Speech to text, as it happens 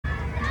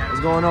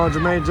going on?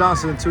 Jermaine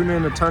Johnson. Tune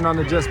in to Turn on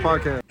the Jets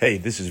podcast. Hey,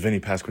 this is Vinny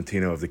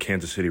Pasquantino of the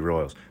Kansas City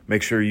Royals.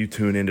 Make sure you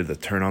tune into the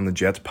Turn on the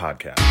Jets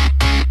podcast.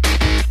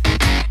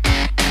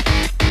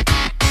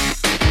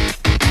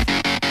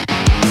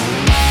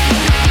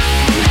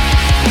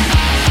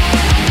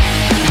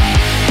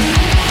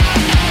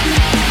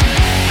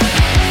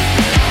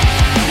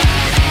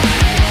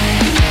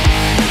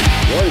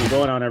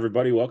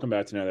 Everybody, welcome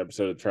back to another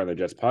episode of the Turn on the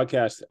Jets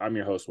podcast. I'm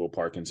your host, Will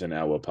Parkinson,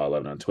 at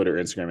WillPaul11 on Twitter,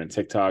 Instagram, and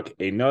TikTok.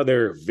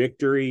 Another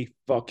victory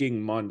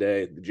fucking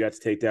Monday. The Jets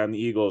take down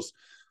the Eagles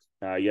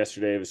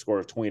yesterday with a score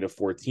of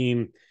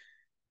 20-14.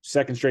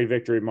 Second straight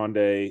victory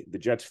Monday. The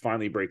Jets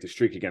finally break the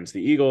streak against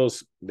the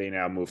Eagles. They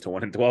now move to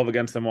 1-12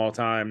 against them all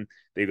time.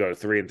 They go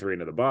to 3-3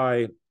 into the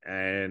bye.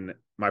 And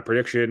my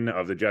prediction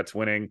of the Jets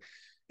winning,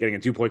 getting a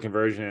 2-point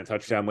conversion and a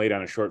touchdown late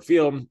on a short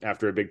field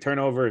after a big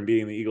turnover and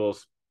beating the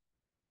Eagles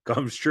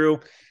comes true.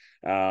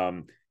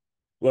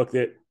 Look,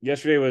 that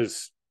yesterday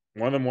was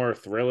one of the more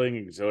thrilling,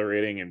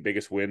 exhilarating, and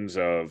biggest wins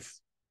of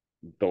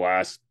the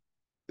last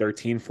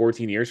 13,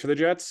 14 years for the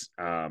Jets.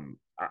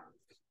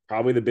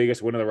 Probably the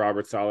biggest win of the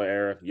Robert Saleh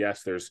era.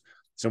 Yes, there's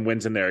some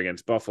wins in there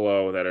against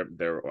Buffalo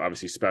they're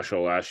obviously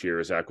special. Last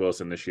year, Zach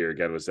Wilson. This year,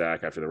 again with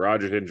Zach after the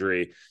Rodgers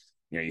injury.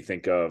 You know, you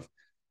think of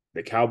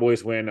the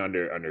Cowboys win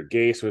under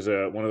Gase was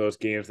one of those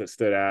games that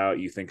stood out.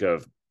 You think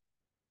of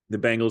the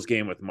Bengals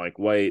game with Mike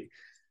White.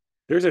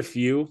 There's a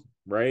few,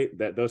 right,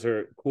 that those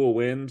are cool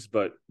wins,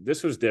 but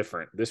this was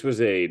different. This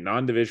was a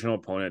non-divisional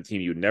opponent,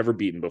 team you'd never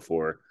beaten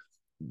before.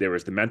 There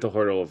was the mental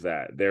hurdle of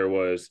that. There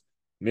was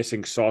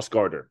missing Sauce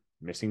Gardner,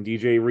 missing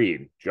DJ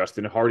Reed,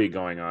 Justin Hardy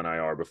going on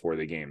IR before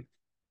the game,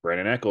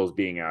 Brandon Echols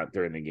being out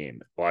during the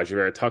game, Elijah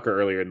Vera Tucker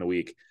earlier in the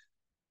week,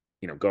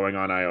 going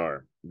on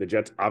IR. The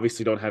Jets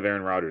obviously don't have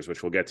Aaron Rodgers,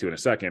 which we'll get to in a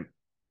second.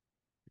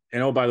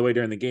 And oh, by the way,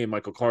 during the game,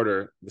 Michael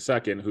Carter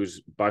II, who's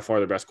by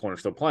far the best corner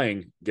still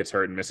playing, gets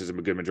hurt and misses a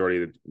good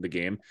majority of the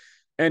game.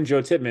 And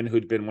Joe Tippmann,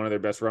 who'd been one of their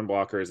best run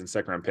blockers and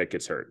second-round pick,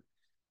 gets hurt.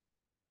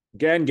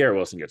 Again, Garrett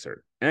Wilson gets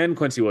hurt. And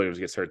Quincy Williams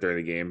gets hurt during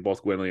the game.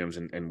 Both Williams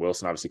and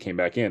Wilson obviously came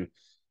back in.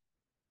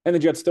 And the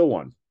Jets still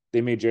won. They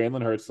made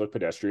Jalen Hurts look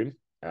pedestrian.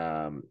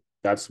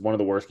 That's one of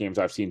the worst games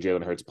I've seen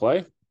Jalen Hurts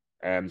play.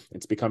 And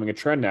it's becoming a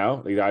trend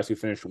now. The guys who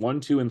finished 1,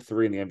 2, and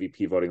 3 in the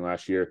MVP voting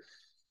last year,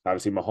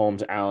 obviously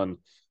Mahomes, Allen,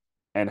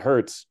 and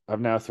Hurts have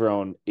now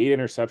thrown 8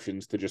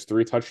 interceptions to just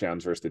 3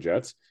 touchdowns versus the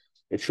Jets.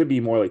 It should be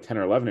more like 10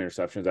 or 11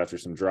 interceptions after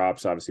some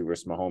drops, obviously,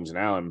 versus Mahomes and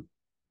Allen.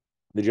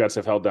 The Jets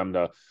have held them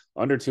to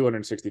under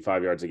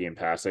 265 yards a game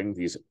passing,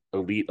 these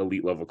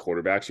elite level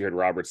quarterbacks. You heard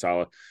Robert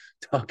Saleh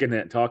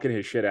talking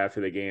his shit after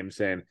the game,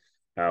 saying,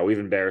 we've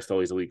embarrassed all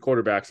these elite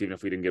quarterbacks, even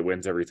if we didn't get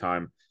wins every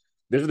time.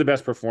 This is the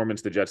best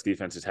performance the Jets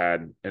defense has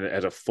had and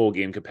as a full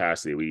game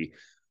capacity.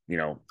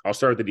 I'll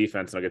start with the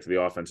defense and I'll get to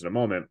the offense in a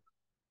moment.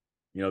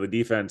 The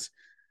defense,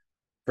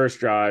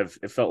 first drive,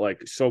 it felt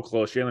like so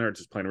close. Jalen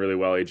Hurts was playing really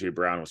well. A.J.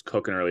 Brown was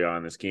cooking early on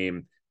in this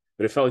game.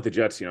 But it felt like the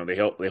Jets, they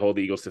hold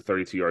the Eagles to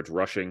 32 yards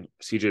rushing.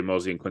 C.J.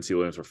 Mosley and Quincy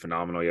Williams were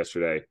phenomenal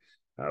yesterday.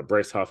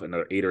 Bryce Huff,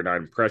 another 8 or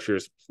 9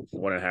 pressures,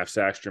 1.5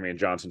 sacks. Jermaine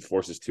Johnson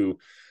forces 2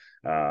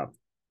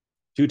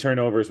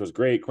 turnovers, was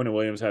great. Quinton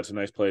Williams had some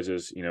nice plays,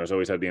 as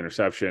always had the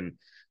interception.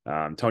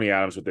 Tony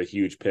Adams with a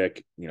huge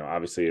pick.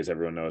 Obviously, as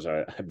everyone knows,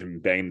 I've been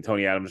banging the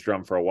Tony Adams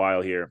drum for a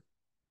while here.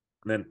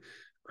 And then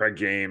Craig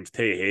James,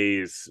 Tay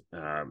Hayes,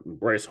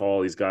 Bryce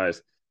Hall, these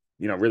guys,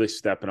 really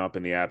stepping up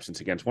in the absence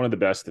against one of the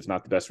best, if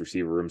not the best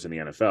receiver rooms in the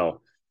NFL.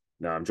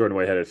 Jordan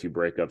Whitehead had a few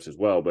breakups as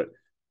well, but,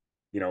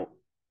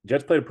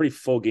 Jets played a pretty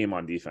full game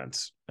on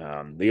defense.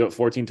 They got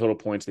 14 total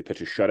points. They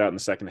pitched a shutout in the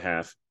second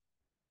half.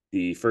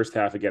 The first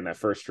half, again, that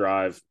first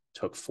drive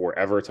took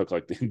forever. It took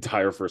like the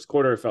entire first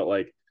quarter. It felt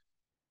like,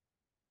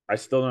 I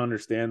still don't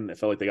understand. It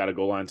felt like they got a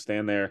goal line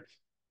stand there.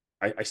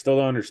 I still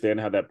don't understand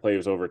how that play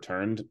was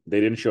overturned. They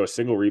didn't show a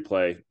single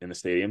replay in the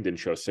stadium, didn't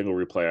show a single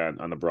replay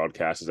on the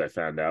broadcast, as I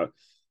found out.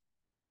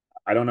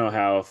 I don't know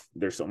how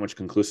there's so much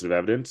conclusive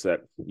evidence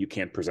that you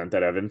can't present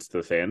that evidence to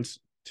the fans,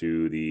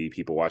 to the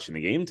people watching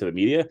the game, to the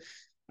media.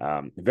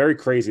 Very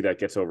crazy that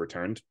gets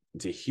overturned.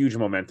 It's a huge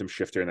momentum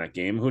shifter in that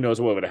game. Who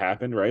knows what would have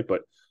happened, right?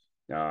 But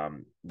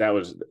that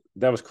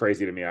was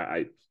crazy to me.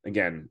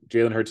 Again,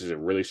 Jalen Hurts is a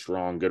really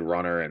strong, good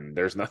runner, and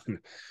there's nothing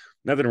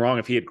wrong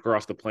if he had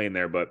crossed the plane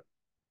there, but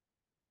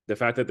the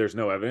fact that there's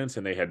no evidence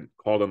and they had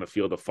called on the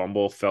field a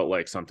fumble felt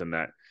like something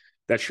that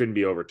shouldn't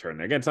be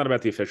overturned. Again, it's not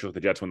about the officials. The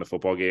Jets win the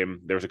football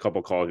game. There was a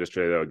couple calls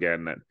yesterday, though,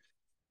 again, that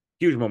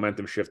huge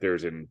momentum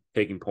shifters and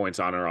taking points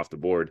on or off the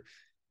board.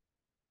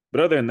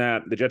 But other than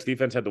that, the Jets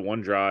defense had the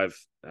one drive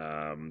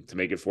to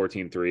make it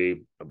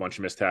 14-3, a bunch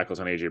of missed tackles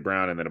on A.J.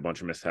 Brown, and then a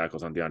bunch of missed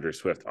tackles on DeAndre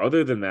Swift.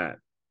 Other than that,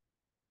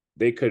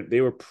 they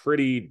were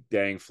pretty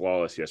dang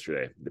flawless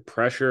yesterday. The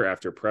pressure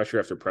after pressure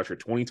after pressure,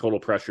 20 total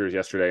pressures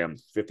yesterday on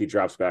 50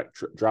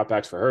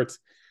 dropbacks for Hurts.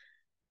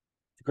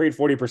 To create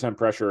 40%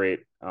 pressure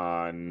rate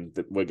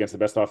against the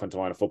best offensive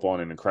line of football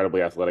and an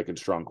incredibly athletic and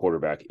strong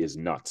quarterback is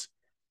nuts.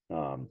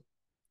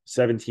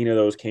 17 of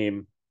those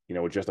came,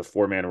 with just a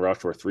 4-man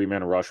rush or a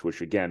 3-man rush, which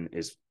again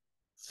is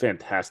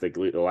fantastic.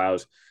 It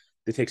allows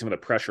to take some of the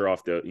pressure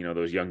off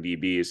those young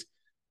DBs.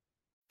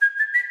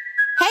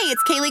 Hey,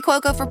 it's Kaylee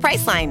Cuoco for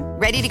Priceline.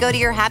 Ready to go to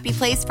your happy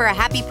place for a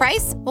happy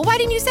price? Well, why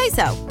didn't you say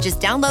so? Just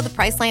download the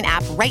Priceline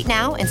app right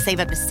now and save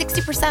up to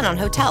 60% on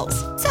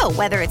hotels. So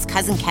whether it's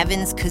Cousin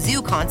Kevin's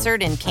Kazoo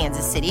Concert in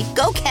Kansas City,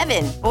 go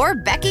Kevin, or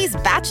Becky's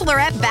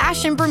Bachelorette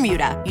Bash in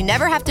Bermuda, you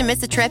never have to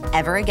miss a trip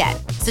ever again.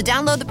 So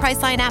download the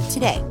Priceline app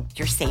today.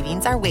 Your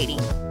savings are waiting.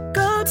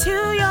 Go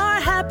to your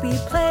happy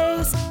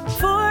place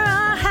for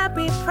a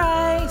happy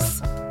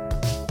price.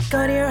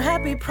 Go to your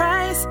happy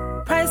price,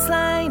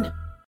 Priceline.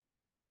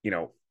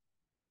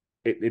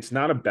 It's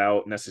not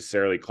about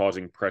necessarily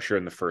causing pressure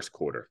in the first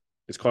quarter.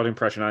 It's causing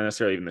pressure, not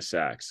necessarily even the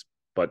sacks.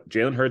 But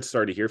Jalen Hurts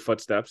started to hear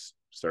footsteps.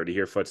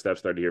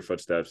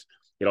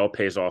 It all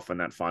pays off on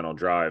that final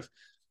drive.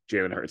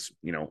 Jalen Hurts,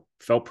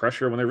 felt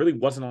pressure when there really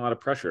wasn't a lot of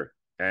pressure,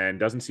 and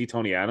doesn't see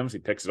Tony Adams. He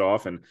picks it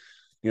off, and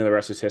the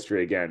rest is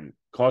history again.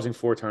 Causing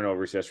 4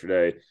 turnovers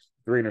yesterday,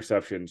 3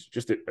 interceptions,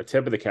 just a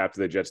tip of the cap to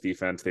the Jets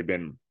defense. They've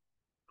been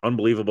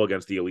unbelievable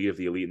against the elite of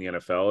the elite in the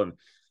NFL, and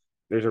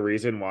there's a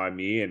reason why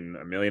me and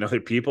a million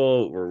other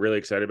people were really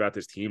excited about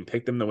this team,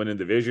 picked them to win the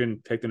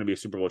division, picked them to be a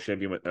Super Bowl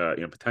champion with,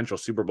 potential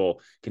Super Bowl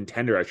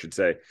contender, I should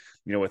say,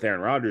 with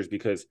Aaron Rodgers,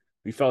 because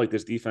we felt like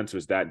this defense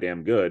was that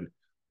damn good.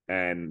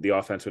 And the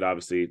offense would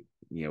obviously,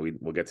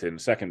 we'll get to in a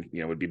second,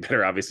 would be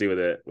better, obviously,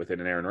 with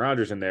an Aaron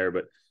Rodgers in there.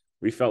 But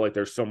we felt like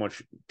there's so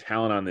much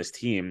talent on this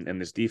team and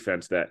this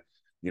defense that,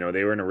 they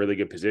were in a really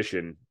good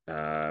position,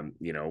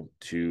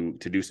 to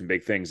do some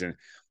big things. And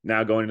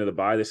now going into the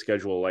bye, the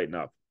schedule will lighten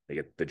up. They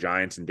get the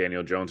Giants and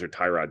Daniel Jones or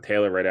Tyrod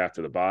Taylor right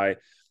after the bye.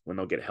 When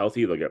they'll get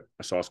healthy, they'll get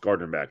a Sauce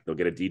Gardner back. They'll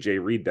get a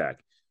DJ Reed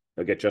back.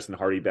 They'll get Justin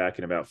Hardy back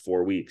in about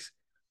 4 weeks.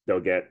 They'll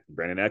get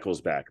Brandon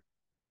Eccles back.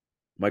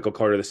 Michael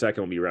Carter II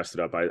will be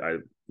rested up. I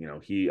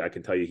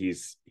can tell you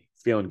he's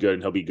feeling good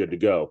and he'll be good to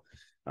go.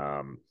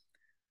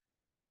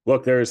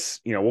 Look,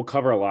 we'll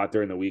cover a lot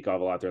during the week. I'll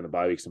have a lot during the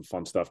bye week, some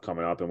fun stuff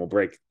coming up, and we'll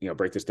break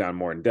this down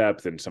more in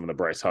depth, and some of the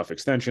Bryce Huff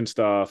extension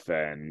stuff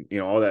and,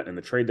 all that, and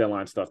the trade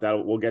deadline stuff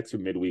that we'll get to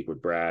midweek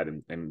with Brad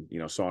and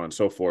so on and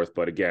so forth.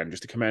 But again,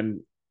 just to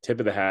commend, tip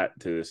of the hat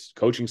to this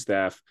coaching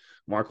staff,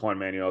 Mark Juan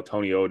Manuel,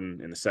 Tony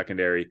Oden in the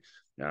secondary.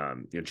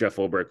 Jeff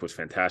Ulbrich was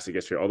fantastic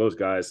yesterday. All those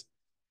guys,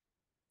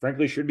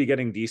 frankly, should be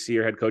getting DC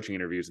or head coaching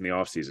interviews in the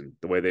offseason,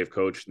 the way they've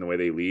coached and the way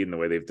they lead and the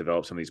way they've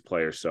developed some of these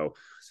players. So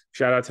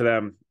shout out to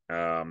them.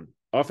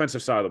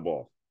 Offensive side of the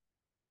ball.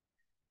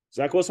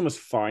 Zach Wilson was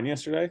fine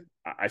yesterday.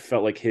 I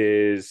felt like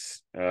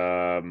his,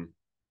 I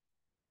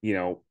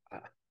feel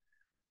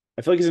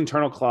like his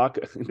internal clock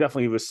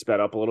definitely was sped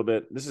up a little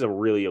bit. This is a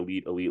really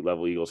elite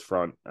level Eagles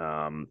front.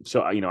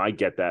 So I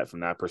get that from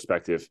that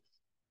perspective.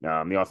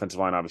 The offensive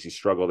line obviously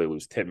struggled. They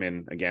lose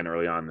Tittman again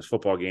early on in this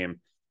football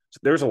game. So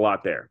there's a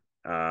lot there.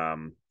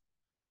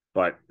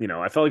 But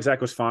I felt like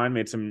Zach was fine.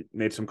 Made some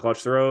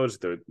clutch throws.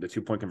 The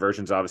 2-point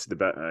conversions, obviously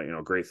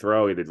great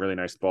throw. He did really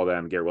nice ball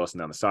down. Garrett Wilson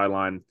down the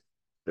sideline.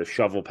 The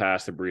shovel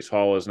pass to Breece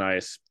Hall is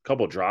nice. A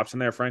couple of drops in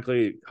there,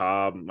 frankly.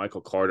 Cobb,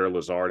 Michael Carter,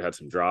 Lazard had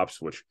some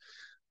drops, which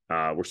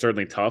were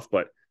certainly tough.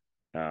 But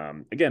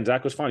again,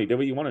 Zach was fine. He did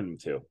what you wanted him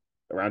to.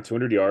 Around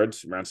 200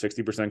 yards, around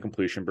 60%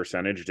 completion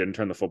percentage. Didn't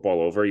turn the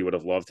football over. You would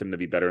have loved him to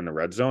be better in the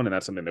red zone, and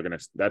that's something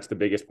that's the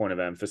biggest point of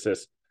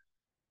emphasis.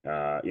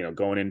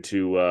 Going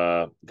into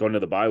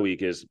the bye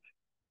week is, I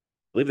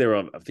believe they were,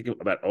 I think,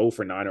 about 0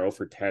 for 9 or 0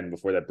 for 10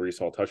 before that Breece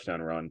Hall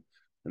touchdown run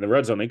in the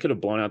red zone. They could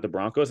have blown out the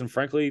Broncos, and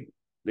frankly,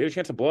 they had a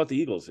chance to blow out the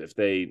Eagles if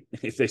they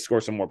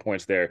score some more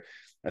points there.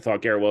 I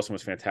thought Garrett Wilson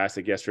was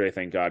fantastic yesterday.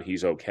 Thank God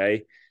he's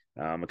okay.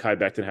 Mekhi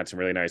Becton had some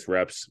really nice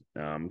reps.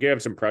 Gave him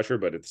some pressure,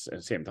 but at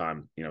the same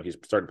time, he's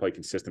starting to play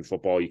consistent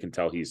football. You can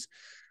tell he's,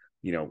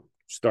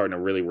 starting to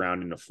really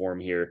round into form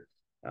here.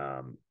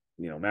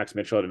 Max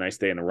Mitchell had a nice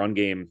day in the run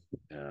game.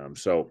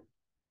 So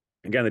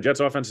again, the Jets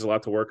offense is a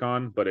lot to work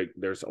on, but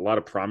there's a lot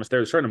of promise there.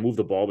 They're starting to move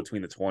the ball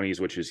between the 20s,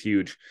 which is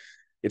huge.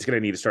 It's going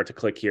to need to start to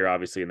click here,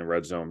 obviously, in the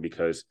red zone,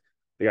 because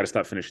they got to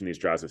stop finishing these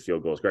drives with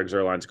field goals. Greg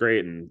Zuerlein's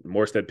great, and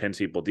Morstead pins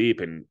people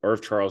deep, and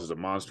Irv Charles is a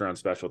monster on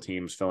special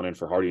teams, filling in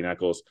for Hardy and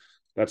Eccles.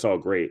 That's all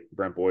great.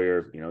 Brent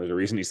Boyer, there's a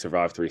reason he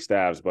survived 3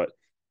 stabs, but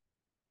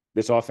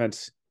this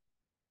offense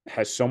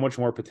has so much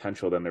more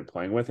potential than they're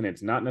playing with. And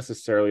it's not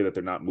necessarily that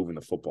they're not moving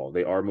the football.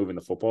 They are moving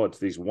the football.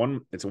 It's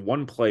a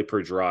one play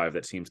per drive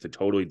that seems to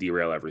totally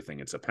derail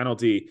everything. It's a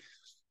penalty,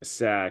 a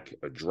sack,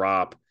 a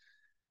drop,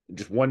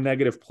 just one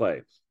negative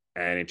play,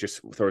 and it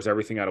just throws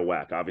everything out of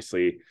whack.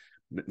 Obviously,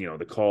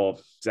 the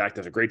call, Zach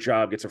does a great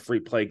job, gets a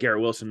free play.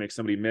 Garrett Wilson makes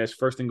somebody miss.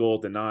 1st and goal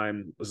at the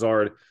 9.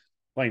 Lazard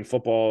playing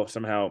football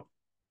somehow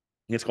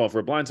gets called for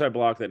a blindside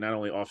block that not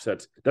only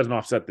doesn't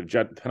offset the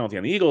Jet penalty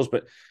on the Eagles,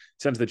 but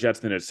sends the Jets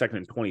in a 2nd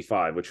and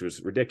 25, which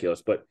was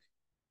ridiculous. But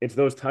it's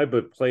those type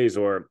of plays,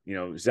 or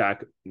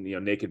Zach,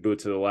 naked boot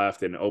to the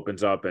left and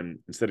opens up, and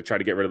instead of trying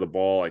to get rid of the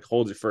ball, like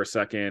holds it for a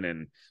second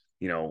and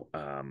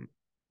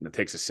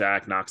takes a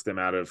sack, knocks them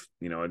out of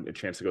a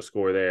chance to go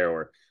score there.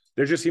 Or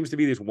there just seems to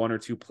be these 1 or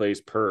 2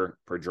 plays per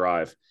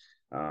drive.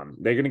 They're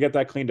going to get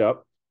that cleaned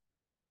up.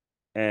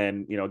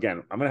 And,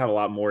 again, I'm going to have a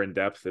lot more in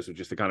depth. This was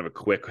just a kind of a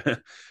quick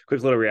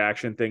little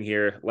reaction thing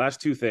here.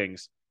 Last two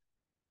things.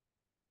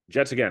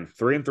 Jets, again,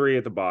 3-3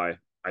 at the bye.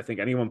 I think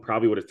anyone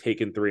probably would have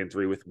taken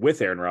 3-3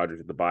 with Aaron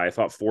Rodgers at the bye. I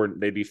thought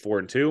they'd be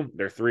 4-2.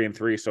 They're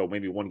 3-3, so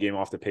maybe one game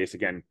off the pace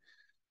again.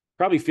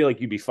 Probably feel like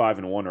you'd be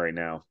 5-1 right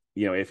now,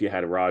 if you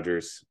had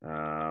Rodgers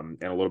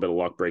and a little bit of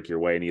luck break your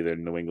way in either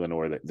New England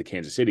or the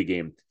Kansas City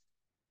game.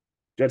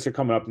 Jets are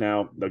coming up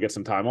now. They'll get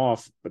some time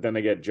off, but then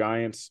they get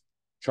Giants,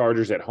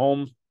 Chargers at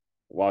home,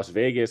 Las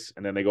Vegas,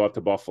 and then they go up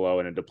to Buffalo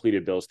and a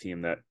depleted Bills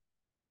team that,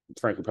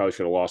 frankly, probably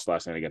should have lost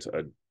last night against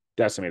a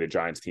decimated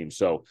Giants team.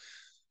 So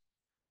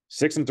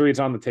 6-3, it's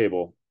on the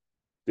table.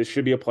 This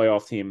should be a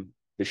playoff team.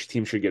 This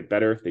team should get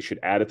better. They should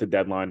add at the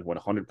deadline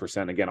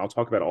 100%. Again, I'll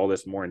talk about all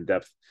this more in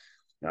depth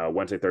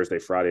Wednesday, Thursday,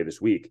 Friday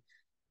this week.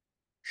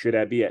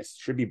 Should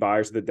be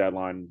buyers at the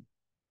deadline.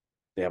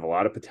 They have a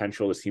lot of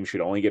potential. This team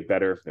should only get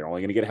better. They're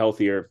only going to get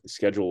healthier. The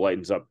schedule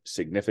lightens up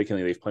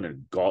significantly. They've played a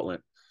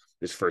gauntlet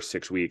this first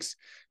 6 weeks.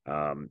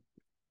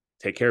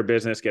 Take care of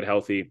business, get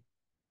healthy.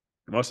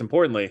 Most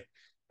importantly,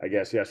 I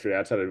guess yesterday,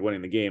 outside of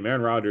winning the game,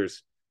 Aaron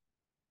Rodgers,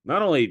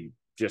 not only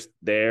just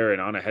there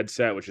and on a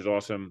headset, which is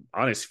awesome,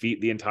 on his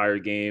feet the entire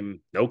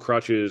game, no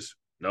crutches,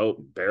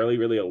 barely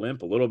really a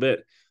limp, a little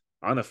bit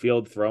on the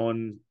field,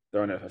 throwing a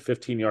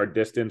 15-yard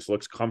distance,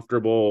 looks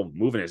comfortable,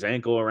 moving his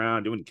ankle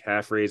around, doing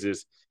calf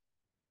raises.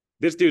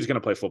 This dude's going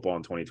to play football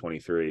in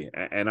 2023.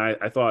 And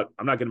I thought,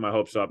 I'm not getting my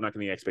hopes up, not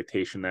getting the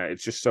expectation that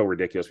it's just so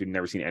ridiculous. We've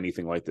never seen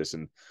anything like this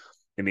in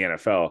the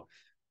NFL.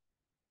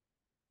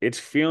 It's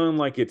feeling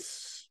like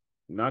it's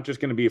not just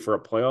going to be for a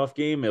playoff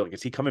game. Like,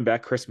 is he coming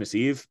back Christmas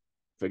Eve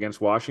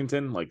against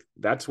Washington? Like,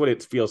 that's what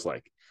it feels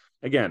like.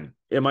 Again,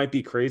 it might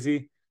be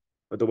crazy,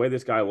 but the way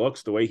this guy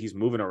looks, the way he's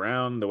moving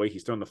around, the way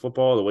he's throwing the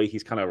football, the way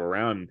he's kind of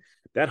around,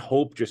 that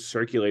hope just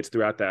circulates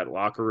throughout that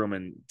locker room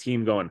and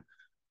team going,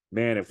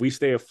 man, if we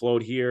stay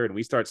afloat here and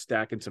we start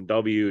stacking some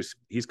W's,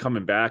 he's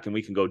coming back and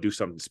we can go do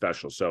something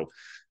special. So,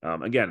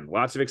 again,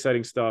 lots of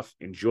exciting stuff.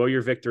 Enjoy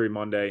your victory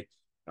Monday.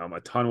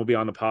 A ton will be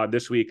on the pod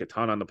this week, a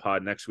ton on the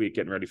pod next week,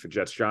 getting ready for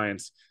Jets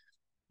Giants.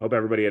 Hope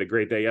everybody had a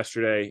great day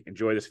yesterday.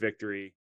 Enjoy this victory.